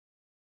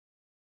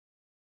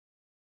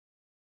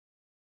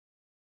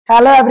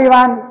Hello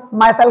everyone,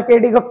 my self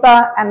KD Gupta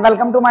and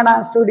welcome to my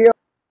dance studio.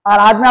 और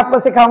आज मैं आपको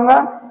सिखाऊंगा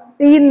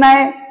 3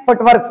 नए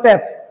फुटवर्क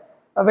स्टेप्स।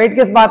 तो वेट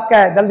किस बात का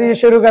है, जल्दी से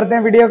शुरू करते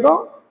हैं वीडियो को।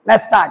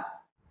 Let's start.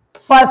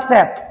 First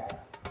step,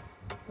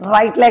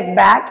 right leg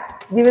back.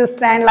 We will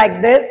stand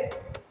like this.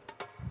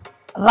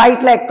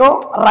 Right leg को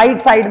राइट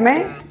साइड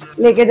में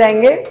लेके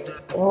जाएंगे।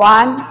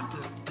 1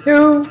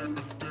 2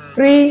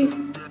 3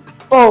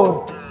 4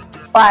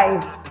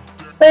 5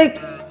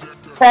 6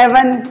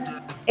 7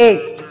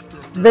 8।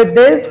 With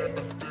this,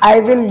 I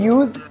will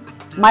use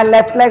my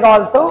left leg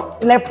also.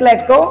 Left leg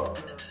को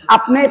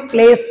अपने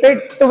place पे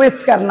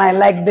twist करना है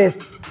like this.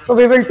 So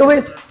we will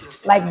twist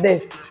like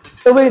this.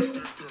 Twist,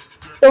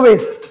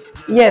 twist.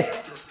 Yes.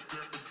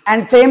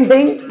 And same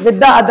thing with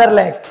the other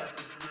leg.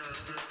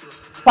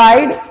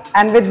 Side,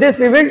 and with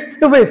this we will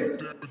twist.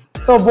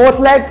 So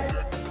both leg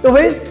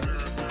twist,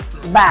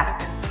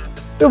 back,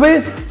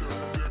 twist,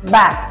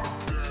 back,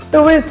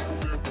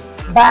 twist,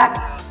 back,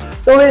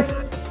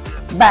 twist,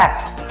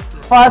 back.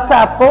 First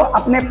आपको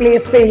अपने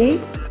place पे ही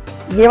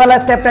ये वाला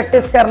step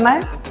practice करना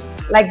है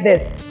like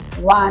this.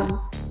 1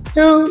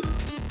 2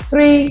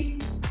 3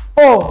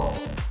 4।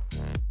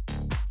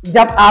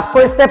 जब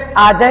आपको step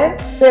आ जाए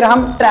फिर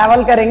हम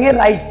ट्रैवल करेंगे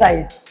right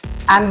side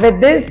and with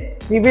this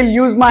we will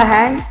use my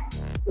hand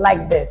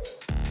like this.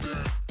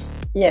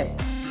 Yes,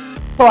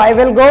 so I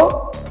will go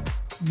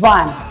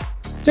 1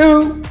 2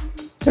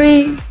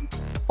 3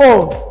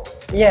 4।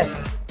 Yes,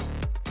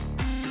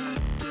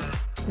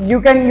 you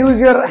can use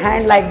your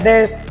hand like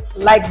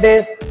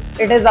this,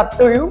 it is up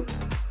to you.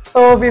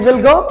 So we will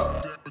go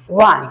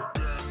 1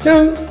 2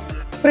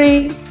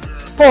 3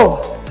 4.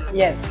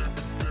 Yes,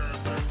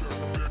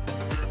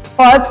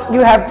 first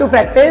you have to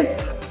practice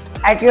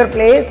at your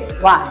place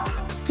 1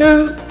 2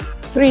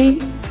 3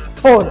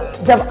 4.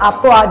 जब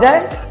आपको आ जाए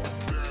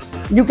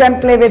you can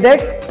play with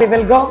it. We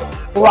will go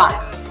 1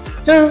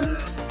 2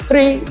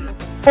 3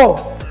 4.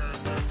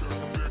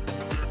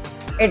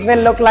 It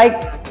will look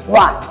like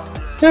 1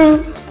 2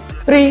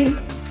 3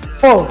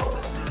 4.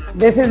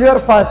 This is your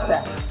first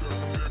step.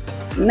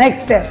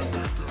 Next step,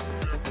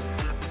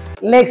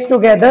 legs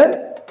together,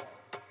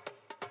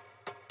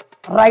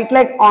 right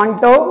leg on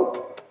toe,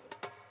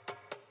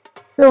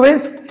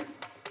 twist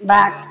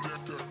back,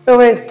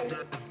 twist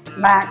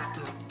back,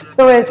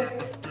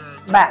 twist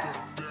back.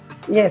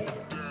 Yes,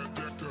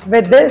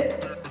 with this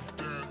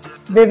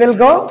we will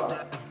go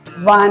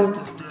 1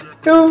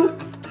 2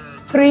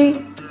 3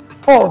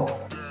 4.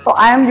 So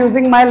I am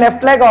using my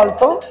left leg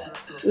also.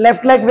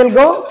 Left leg will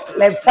go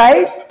left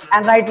side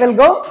and right will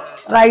go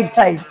right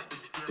side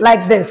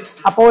like this.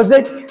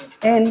 Opposite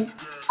in,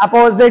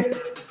 opposite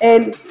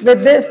in.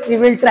 With this we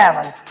will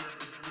travel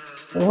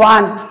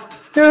 1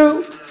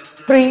 2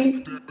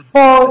 3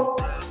 4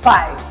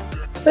 5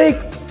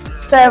 6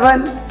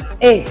 7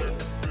 8.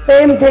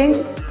 Same thing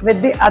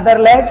with the other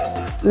leg.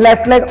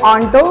 Left leg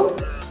on toe,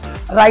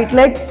 right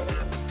leg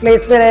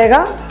place पे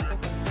रहेगा.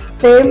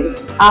 Same,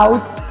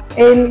 out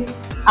in,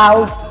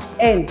 out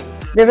in.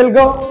 We will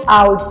go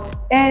out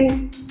in,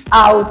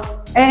 out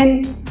in,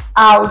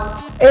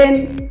 out in,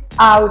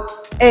 out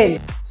in.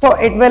 So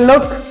it will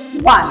look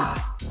 1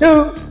 2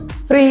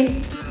 3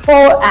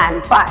 4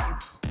 and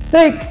 5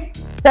 6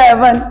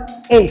 7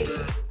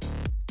 8.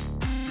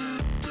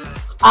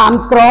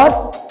 Arms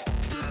cross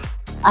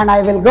and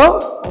I will go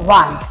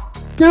 1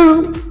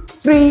 2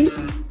 3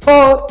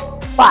 4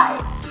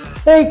 5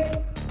 6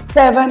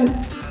 7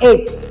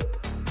 8.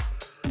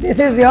 This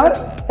is your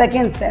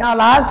second step. Now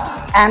last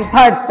and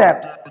third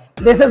step.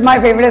 This is my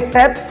favorite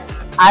step.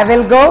 I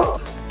will go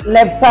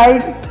left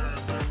side,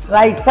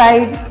 right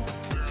side,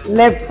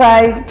 left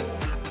side,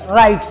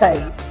 right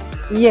side.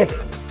 Yes.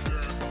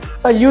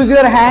 So use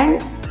your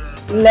hand,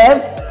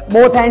 left,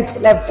 both hands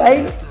left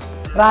side,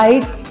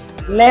 right,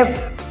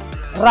 left,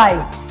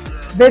 right.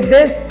 With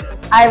this,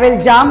 I will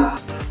jump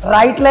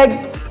right leg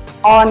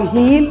on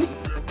heel,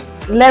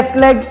 left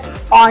leg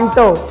on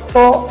toe.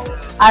 So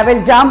I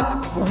will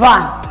jump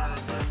 1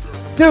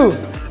 2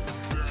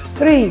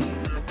 3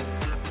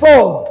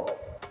 4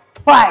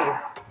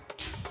 5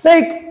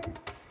 6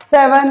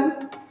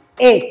 7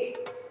 8.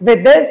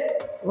 With this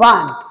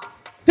 1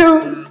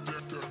 2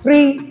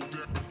 3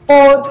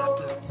 4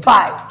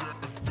 5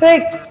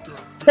 6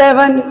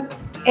 7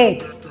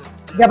 8.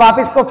 जब आप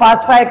इसको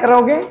fast try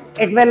करोगे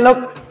it will look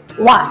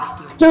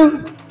 1 2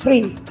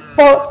 3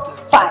 4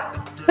 5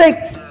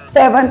 6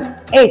 7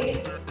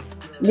 8.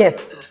 Yes,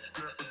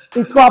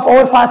 इसको आप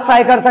और fast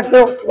try कर सकते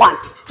हो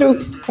 1 2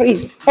 3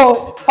 4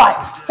 5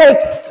 6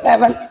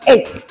 7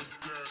 8.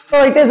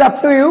 तो it is up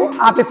to you,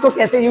 आप इसको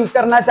कैसे यूज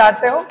करना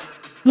चाहते हो.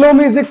 स्लो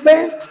म्यूजिक पे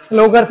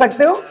स्लो कर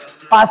सकते हो,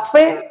 फास्ट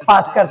पे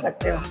फास्ट कर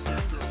सकते हो.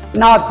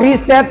 Now 3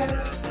 steps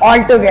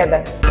all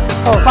together.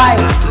 So 5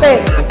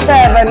 6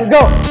 7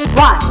 go.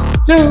 1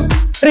 2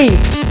 3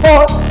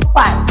 4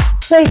 5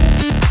 6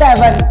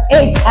 7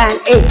 8 and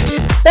 8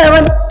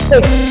 7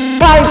 6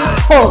 5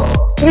 4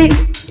 3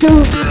 2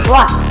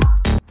 1.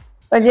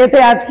 तो ये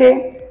थे आज के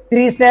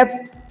 3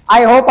 स्टेप्स.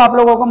 आई होप आप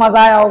लोगों को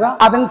मजा आया होगा.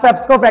 आप इन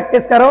स्टेप्स को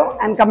प्रैक्टिस करो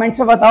एंड कमेंट्स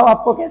में बताओ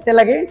आपको कैसे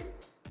लगे.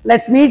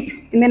 Let's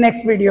meet in the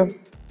next video.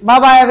 Bye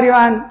bye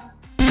everyone.